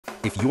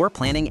If you're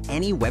planning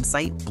any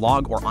website,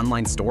 blog, or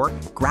online store,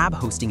 grab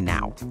hosting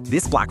now.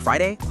 This Black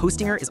Friday,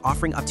 Hostinger is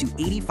offering up to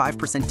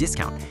 85%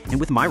 discount, and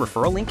with my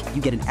referral link,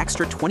 you get an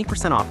extra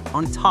 20% off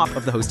on top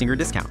of the Hostinger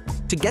discount.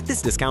 To get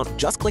this discount,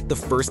 just click the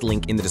first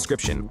link in the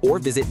description or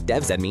visit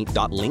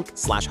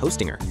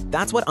devsdemy.link/hostinger.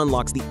 That's what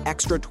unlocks the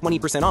extra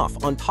 20%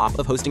 off on top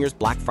of Hostinger's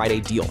Black Friday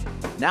deal.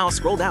 Now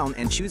scroll down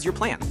and choose your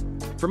plan.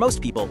 For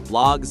most people,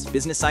 blogs,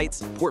 business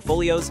sites,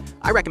 portfolios,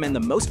 I recommend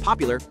the most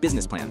popular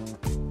business plan.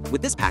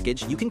 With this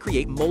package, you can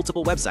create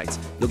multiple websites.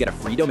 You'll get a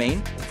free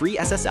domain, free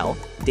SSL,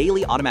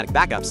 daily automatic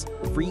backups,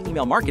 free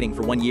email marketing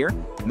for 1 year,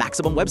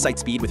 maximum website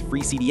speed with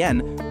free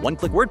CDN,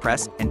 one-click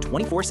WordPress, and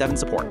 24/7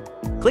 support.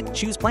 Click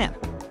Choose Plan.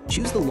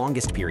 Choose the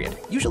longest period,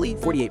 usually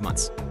 48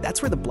 months.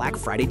 That's where the Black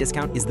Friday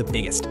discount is the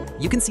biggest.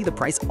 You can see the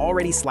price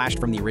already slashed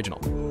from the original.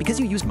 Because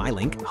you used my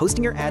link,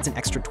 Hostinger adds an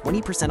extra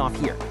 20% off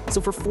here. So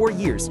for 4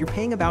 years, you're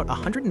paying about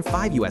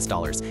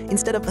 $105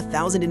 instead of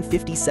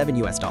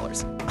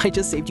 $1,057. I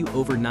just saved you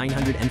over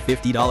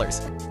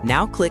 $950.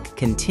 Now click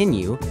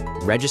Continue,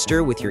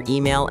 register with your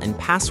email and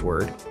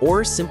password,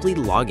 or simply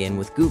log in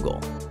with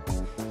Google.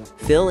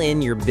 Fill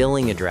in your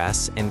billing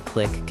address and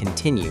click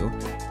Continue,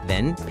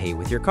 then pay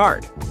with your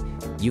card.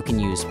 You can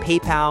use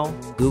PayPal,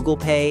 Google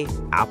Pay,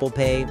 Apple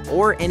Pay,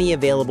 or any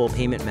available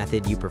payment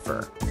method you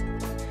prefer.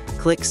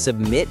 Click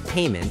Submit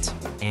Payment,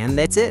 and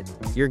that's it.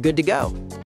 You're good to go.